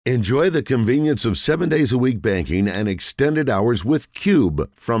Enjoy the convenience of 7 days a week banking and extended hours with Cube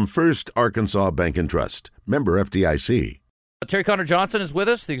from First Arkansas Bank and Trust. Member FDIC. Terri Conder-Johnson is with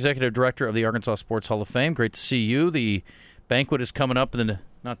us, the Executive Director of the Arkansas Sports Hall of Fame. Great to see you. The banquet is coming up in the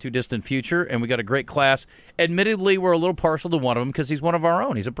not-too-distant future, and we got a great class. Admittedly, we're a little partial to one of them because he's one of our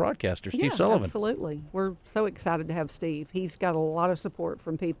own. He's a broadcaster, Steve Sullivan. Absolutely. We're so excited to have Steve. He's got a lot of support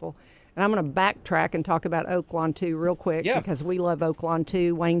from people. And I'm going to backtrack and talk about Oaklawn, too, real quick, because we love Oaklawn,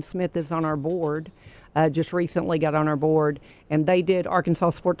 too. Wayne Smith is on our board, just recently got on our board. And they did Arkansas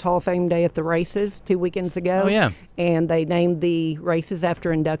Sports Hall of Fame Day at the races 2 weekends ago. Oh, yeah. And they named the races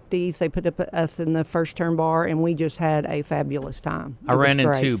after inductees. They put up us in the first turn bar, and we just had a fabulous time. I ran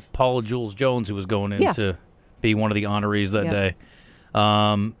into Paula Jules Jones, who was going in to be one of the honorees that day.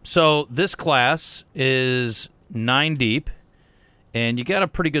 So this class is 9 deep. And you got a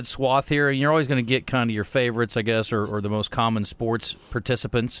pretty good swath here, and you're always going to get kind of your favorites, I guess, or the most common sports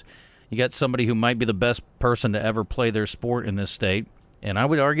participants. You got somebody who might be the best person to ever play their sport in this state, and I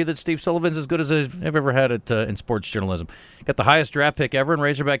would argue that Steve Sullivan's as good as I've ever had it in sports journalism. Got the highest draft pick ever in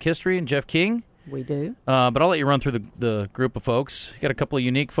Razorback history, and Jeff King. We do. But I'll let you run through the group of folks. You got a couple of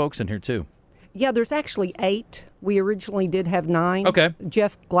unique folks in here, too. Yeah, there's actually 8. We originally did have 9. Okay.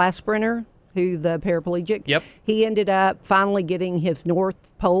 Jeff Glassbrenner, who the paraplegic. Yep. He ended up finally getting his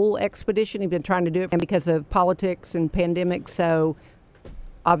North Pole expedition. He'd been trying to do it because of politics and pandemic, so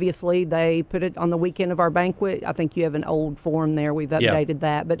obviously they put it on the weekend of our banquet. I think you have an old form there. We've updated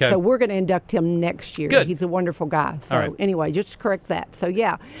that. But so we're going to induct him next year. Good. He's a wonderful guy. So anyway, just to correct that. So,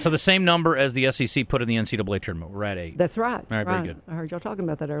 yeah. So the same number as the SEC put in the NCAA tournament. We're at 8. That's right. All right, very good. I heard y'all talking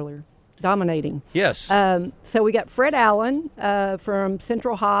about that earlier. Dominating. Yes. So we got Fred Allen from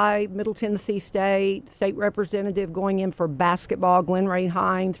Central High, Middle Tennessee State representative going in for basketball. Glenn Ray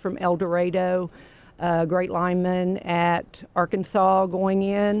Hines from El Dorado, great lineman at Arkansas going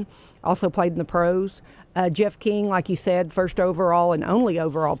in. Also played in the pros. Jeff King, like you said, first overall and only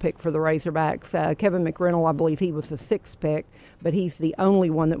overall pick for the Razorbacks. Kevin McReynolds, I believe he was the 6th pick, but he's the only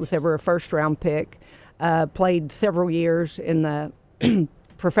one that was ever a first-round pick. Played several years in the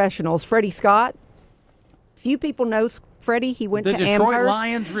professionals. Freddie Scott. Few people know Freddie. He went to Amherst. The Detroit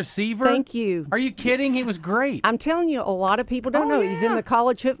Lions receiver? Thank you. Are you kidding? He was great. I'm telling you, a lot of people don't know. He's in the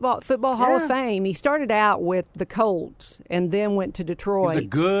College Football Hall of Fame. He started out with the Colts and then went to Detroit. He's a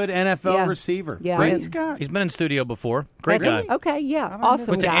good NFL receiver. Yeah. Freddie Scott. He's been in studio before. Great guy. Okay, yeah. Awesome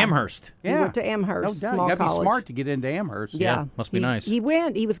Went to guy. Amherst. He went to Amherst. No doubt. Small You got to be college. smart to get into Amherst. Yeah. Must be nice. He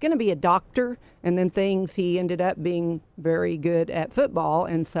was going to be a doctor, and then he ended up being very good at football,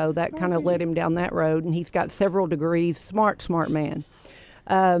 and so that kind of led him down that road, and he's got several degrees. Smart man.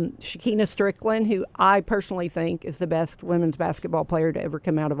 Shakina Strickland, who I personally think is the best women's basketball player to ever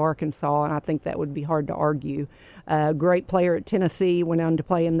come out of Arkansas, and I think that would be hard to argue. Great player at Tennessee, went on to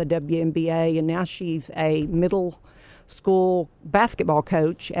play in the WNBA, and now she's a middle school basketball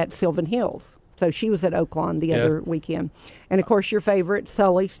coach at Sylvan Hills. So she was at Oaklawn the other weekend. And, of course, your favorite,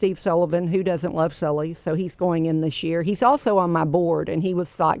 Sully, Steve Sullivan. Who doesn't love Sully? So he's going in this year. He's also on my board, and he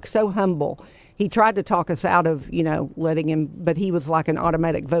was, like, so humble. He tried to talk us out of, letting him, but he was like an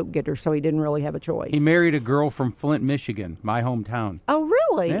automatic vote getter, so he didn't really have a choice. He married a girl from Flint, Michigan, my hometown. Oh,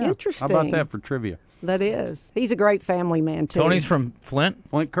 really? Yeah. Interesting. How about that for trivia? That is. He's a great family man, too. Tony's from Flint?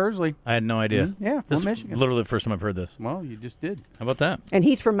 Flint Kersley. I had no idea. Mm-hmm. Yeah, this Michigan. Is literally the first time I've heard this. Well, you just did. How about that? And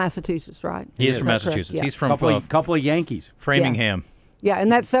he's from Massachusetts, right? He is from Massachusetts. Yeah. He's from couple of Yankees. Framingham. Yeah,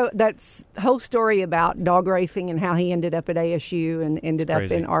 and that whole story about dog racing and how he ended up at ASU and ended up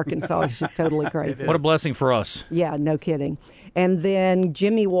in Arkansas is just totally crazy. What a blessing for us. Yeah, no kidding. And then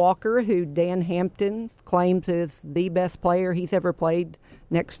Jimmy Walker, who Dan Hampton claims is the best player he's ever played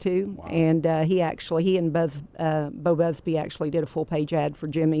next to. Wow. And he and Bo Busby actually did a full-page ad for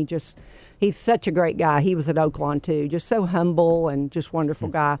Jimmy. He's such a great guy. He was at Oaklawn, too. Just so humble and just wonderful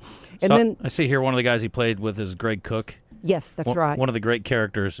guy. And then I see here one of the guys he played with is Greg Cook. Yes, that's right. One of the great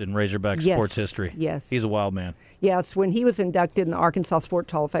characters in Razorback sports history. Yes. He's a wild man. Yes, when he was inducted in the Arkansas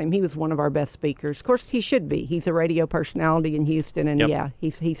Sports Hall of Fame, he was one of our best speakers. Of course, he should be. He's a radio personality in Houston, and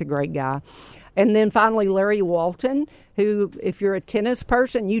he's a great guy. And then finally, Larry Walton, who, if you're a tennis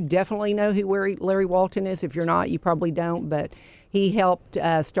person, you definitely know who Larry Walton is. If you're not, you probably don't, but he helped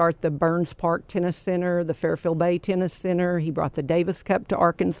start the Burns Park Tennis Center, the Fairfield Bay Tennis Center. He brought the Davis Cup to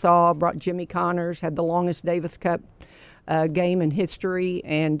Arkansas, brought Jimmy Connors, had the longest Davis Cup game in history.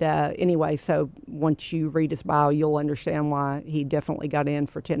 And anyway, so once you read his bio, you'll understand why he definitely got in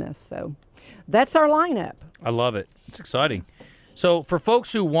for tennis. So that's our lineup. I love it. It's exciting. So for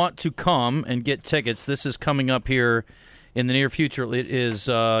folks who want to come and get tickets, this is coming up here in the near future. It is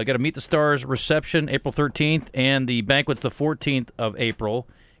got to Meet the Stars reception April 13th, and the banquet's the 14th of April.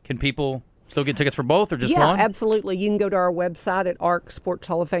 Can people still get tickets for both or just yeah, one? Absolutely. You can go to our website at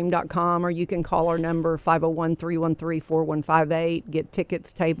arcsportshalloffame.com, or you can call our number 501-313-4158, get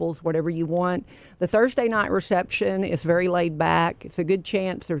tickets, tables, whatever you want. The Thursday night reception is very laid back. It's a good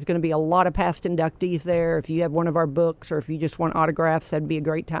chance there's going to be a lot of past inductees there. If you have one of our books or if you just want autographs, that'd be a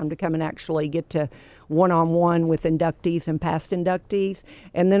great time to come and actually get to one-on-one with inductees and past inductees.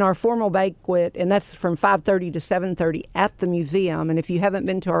 And then our formal banquet, and that's from 5:30 to 7:30 at the museum. And if you haven't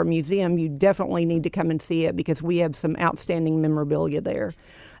been to our museum, you definitely need to come and see it because we have some outstanding memorabilia there.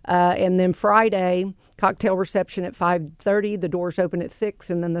 And then Friday, cocktail reception at 5:30. The doors open at 6,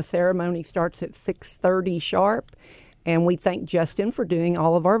 and then the ceremony starts at 6:30 sharp. And we thank Justin for doing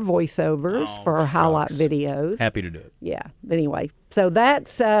all of our voiceovers for our highlight videos. Happy to do it. Yeah. Anyway, so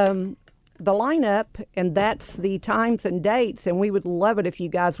that's the lineup, and that's the times and dates. And we would love it if you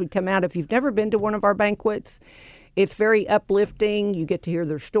guys would come out. If you've never been to one of our banquets, it's very uplifting. You get to hear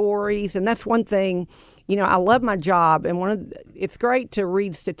their stories, and that's one thing. You know, I love my job, and it's great to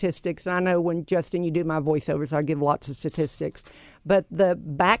read statistics. And I know when, Justin, you do my voiceovers, I give lots of statistics. But the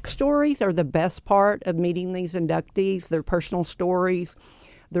backstories are the best part of meeting these inductees, their personal stories,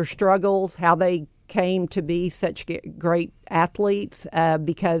 their struggles, how they came to be such great athletes,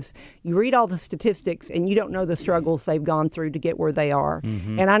 because you read all the statistics and you don't know the struggles they've gone through to get where they are.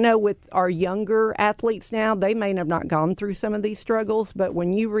 Mm-hmm. And I know with our younger athletes now, they may have not gone through some of these struggles, but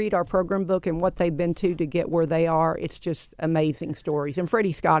when you read our program book and what they've been to get where they are, it's just amazing stories. And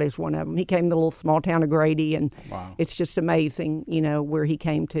Freddie Scott is one of them. He came to the little small town of Grady, and It's just amazing, you know, where he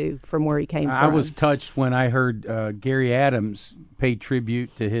came to from where he came from. I was touched when I heard Gary Adams pay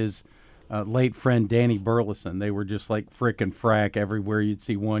tribute to his late friend Danny Burleson. They were just like frick and frack. Everywhere you'd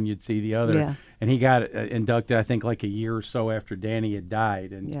see one, you'd see the other. Yeah. And he got inducted, I think, like a year or so after Danny had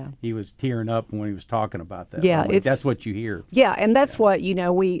died. And he was tearing up when he was talking about that. Yeah, that's what you hear. Yeah, and that's what, you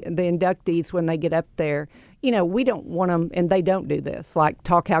know, the inductees, when they get up there, you know, we don't want them, and they don't do this, like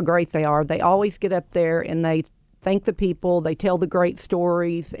talk how great they are. They always get up there and they thank the people, they tell the great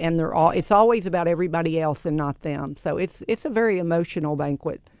stories, and it's always about everybody else and not them. So it's a very emotional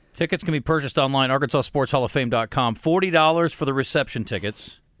banquet. Tickets can be purchased online, ArkansasSportsHallOfFame.com. $40 for the reception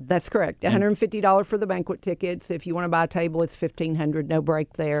tickets. That's correct. $150 for the banquet tickets. If you want to buy a table, it's $1,500. No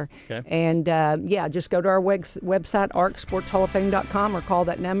break there. Okay. And, just go to our website, ArkSportsHallOfFame.com, or call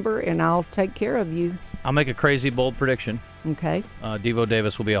that number, and I'll take care of you. I'll make a crazy, bold prediction. Okay. Devo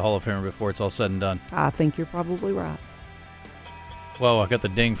Davis will be a Hall of Famer before it's all said and done. I think you're probably right. Whoa, I got the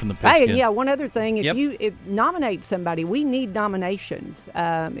ding from the pigskin. Hey, yeah, one other thing. If you nominate somebody, we need nominations.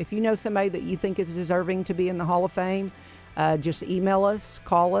 If you know somebody that you think is deserving to be in the Hall of Fame, just email us,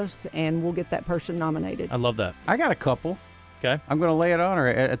 call us, and we'll get that person nominated. I love that. I got a couple. Okay. I'm going to lay it on her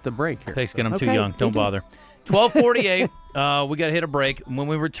at the break here. Pigskin, I'm too young. Don't bother. 12:48. We got to hit a break. When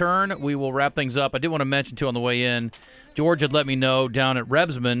we return, we will wrap things up. I did want to mention, too, on the way in, George had let me know down at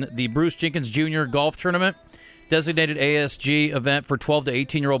Rebsman, the Bruce Jenkins Jr. Golf Tournament, designated ASG event for 12 to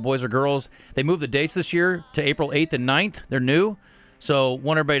 18-year-old boys or girls. They moved the dates this year to April 8th and 9th. They're new. So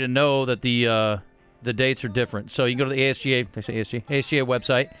want everybody to know that the dates are different. So you can go to the ASGA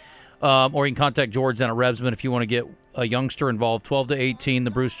website, or you can contact George down at Rebsman if you want to get a youngster involved. 12 to 18,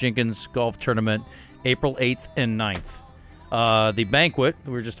 the Bruce Jenkins Golf Tournament, April 8th and 9th. The banquet that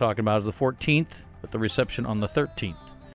we were just talking about is the 14th, with the reception on the 13th.